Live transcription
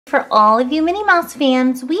For all of you Minnie Mouse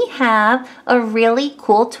fans, we have a really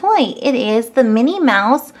cool toy. It is the Minnie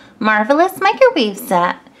Mouse Marvelous Microwave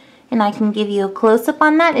Set. And I can give you a close-up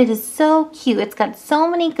on that. It is so cute. It's got so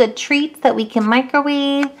many good treats that we can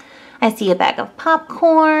microwave. I see a bag of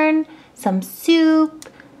popcorn, some soup,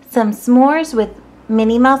 some s'mores with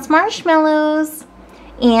Minnie Mouse marshmallows,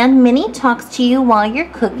 and Minnie talks to you while you're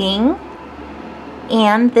cooking.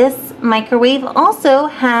 And this microwave also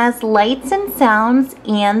has lights and sounds,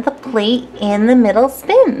 and the plate in the middle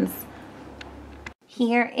spins.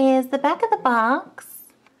 Here is the back of the box.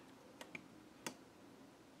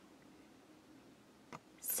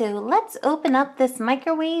 So let's open up this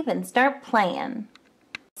microwave and start playing.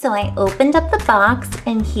 So I opened up the box,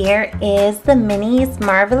 and here is the Minnie's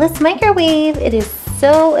Marvelous Microwave. It is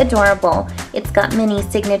so adorable. It's got Minnie's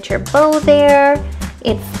signature bow there.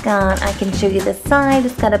 It's got, I can show you the side,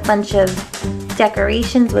 it's got a bunch of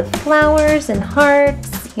decorations with flowers and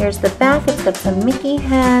hearts. Here's the back, it's got some Mickey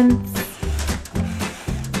heads.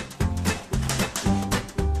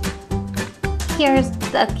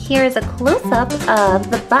 Here's a close-up of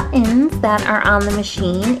the buttons that are on the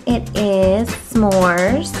machine. It is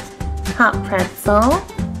s'mores, hot pretzel,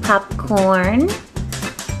 popcorn.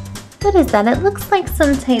 What is that? It looks like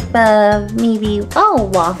some type of maybe, oh,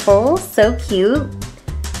 waffles, so cute.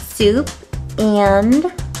 Soup and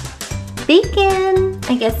bacon.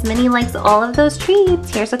 I guess Minnie likes all of those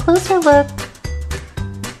treats. Here's a closer look.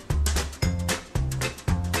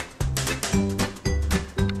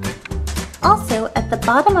 Also, at the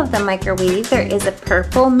bottom of the microwave, there is a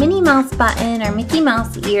purple Minnie Mouse button or Mickey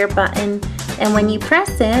Mouse ear button, and when you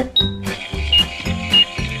press it,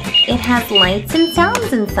 it has lights and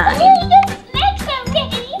sounds inside. The snacks are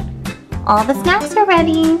ready. All the snacks are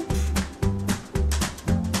ready.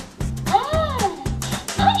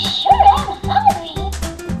 I sure am hungry.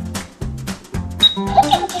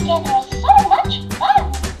 Cooking together is so much fun.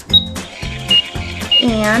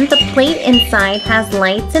 And the plate inside has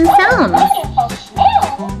lights and sounds. Wonderful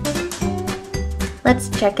smell. Let's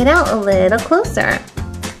check it out a little closer.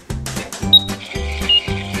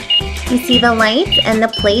 You see the lights and the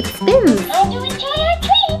plate spins. I do enjoy our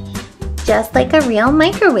treats. Just like a real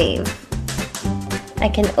microwave. I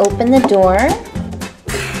can open the door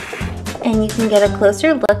and you can get a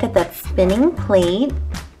closer look at that spinning plate.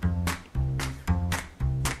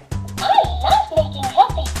 I love making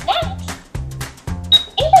healthy snacks.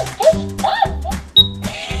 Isn't this fun?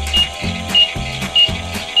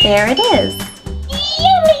 There it is.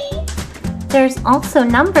 Yummy. There's also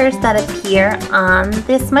numbers that appear on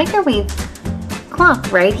this microwave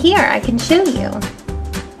clock right here. I can show you.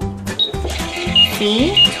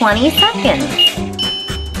 See? 20 seconds.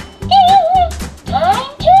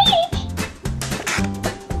 Time to eat.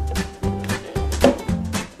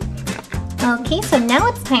 Okay, so now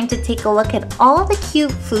it's time to take a look at all the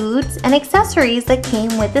cute foods and accessories that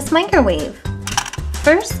came with this microwave.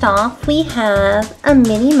 First off, we have a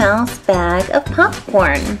Minnie Mouse bag of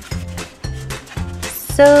popcorn.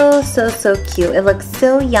 So cute. It looks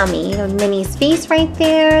so yummy. You have Minnie's face right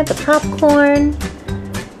there, the popcorn.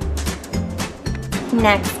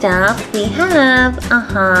 Next up, we have a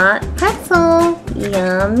hot pretzel.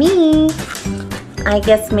 Yummy. I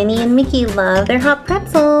guess Minnie and Mickey love their hot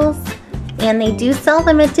pretzels. And they do sell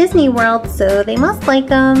them at Disney World, so they must like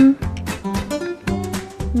them.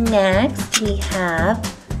 Next, we have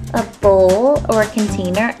a bowl or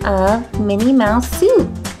container of Minnie Mouse soup.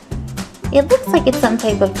 It looks like it's some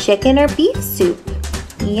type of chicken or beef soup.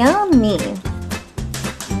 Yummy!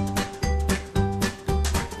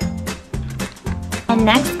 And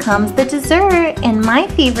next comes the dessert, and my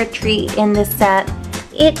favorite treat in this set.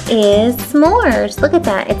 It is s'mores. Look at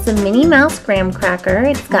that. It's a Minnie Mouse graham cracker.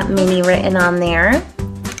 It's got Minnie written on there.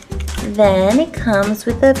 Then it comes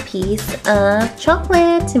with a piece of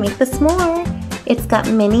chocolate to make the s'more. It's got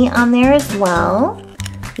Minnie on there as well.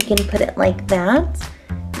 You can put it like that.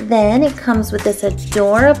 Then it comes with this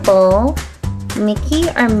adorable Mickey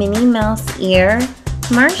or Minnie Mouse ear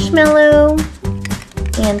marshmallow.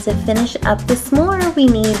 And to finish up the s'more, we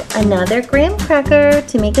need another graham cracker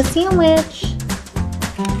to make a sandwich.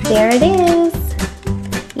 There it is.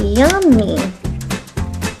 Yummy.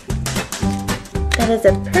 That is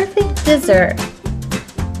a perfect dessert.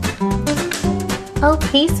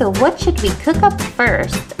 Okay, so what should we cook up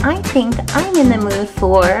first? I think I'm in the mood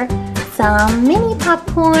for some mini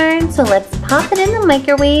popcorn. So let's pop it in the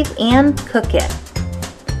microwave and cook it.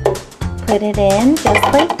 Put it in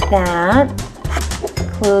just like that.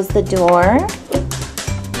 Close the door.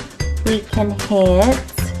 We can hit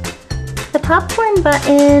the popcorn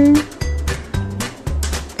button.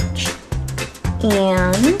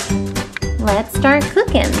 And Let's start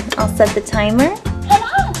cooking. I'll set the timer. Come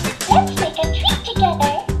on, let's make a treat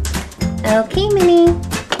together. Okay, Minnie.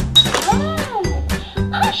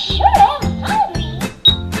 I sure am hungry.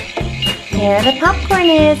 Here the popcorn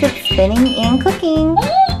is. It's spinning and cooking. The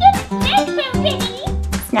snacks are ready.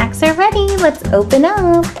 Snacks are ready. Let's open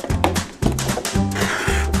up.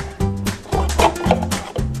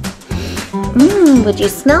 Would you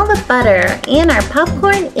smell the butter? And our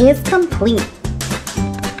popcorn is complete.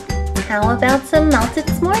 How about some melted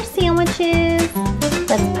s'more sandwiches?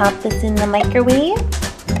 Let's pop this in the microwave.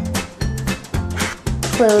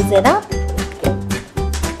 Close it up.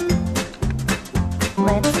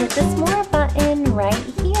 Let's hit the s'more button right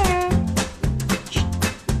here.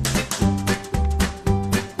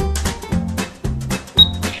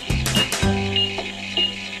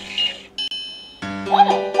 What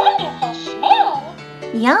a wonderful smell.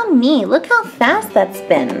 Yummy! Look how fast that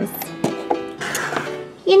spins.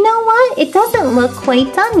 You know what? It doesn't look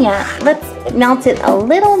quite done yet. Let's melt it a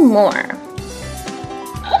little more.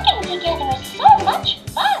 Cooking together is so much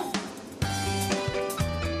fun.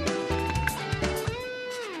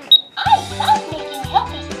 I love making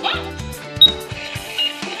healthy snacks.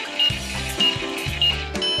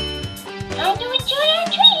 Time to enjoy our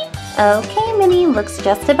treats. Okay, Minnie, looks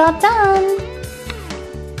just about done.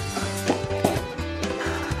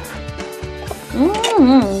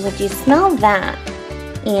 Would you smell that?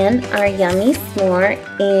 And our yummy s'more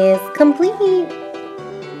is complete.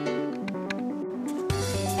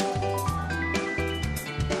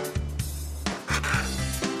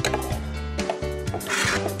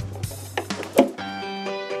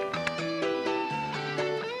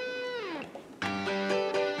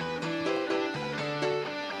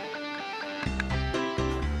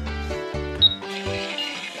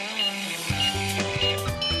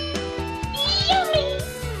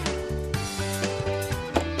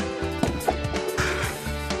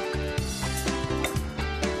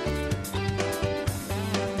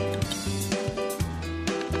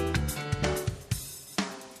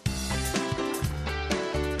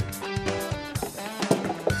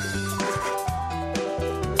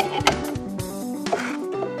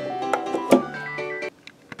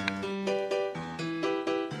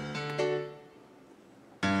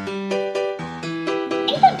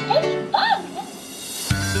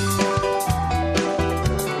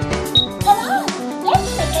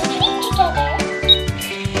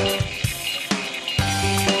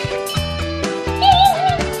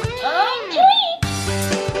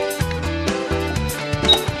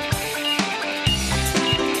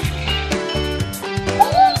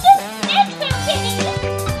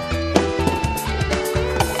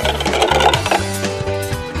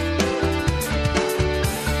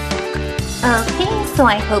 Okay, so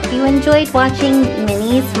I hope you enjoyed watching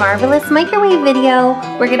Minnie's Marvelous Microwave video.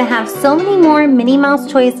 We're going to have so many more Minnie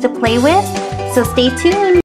Mouse toys to play with, so stay tuned.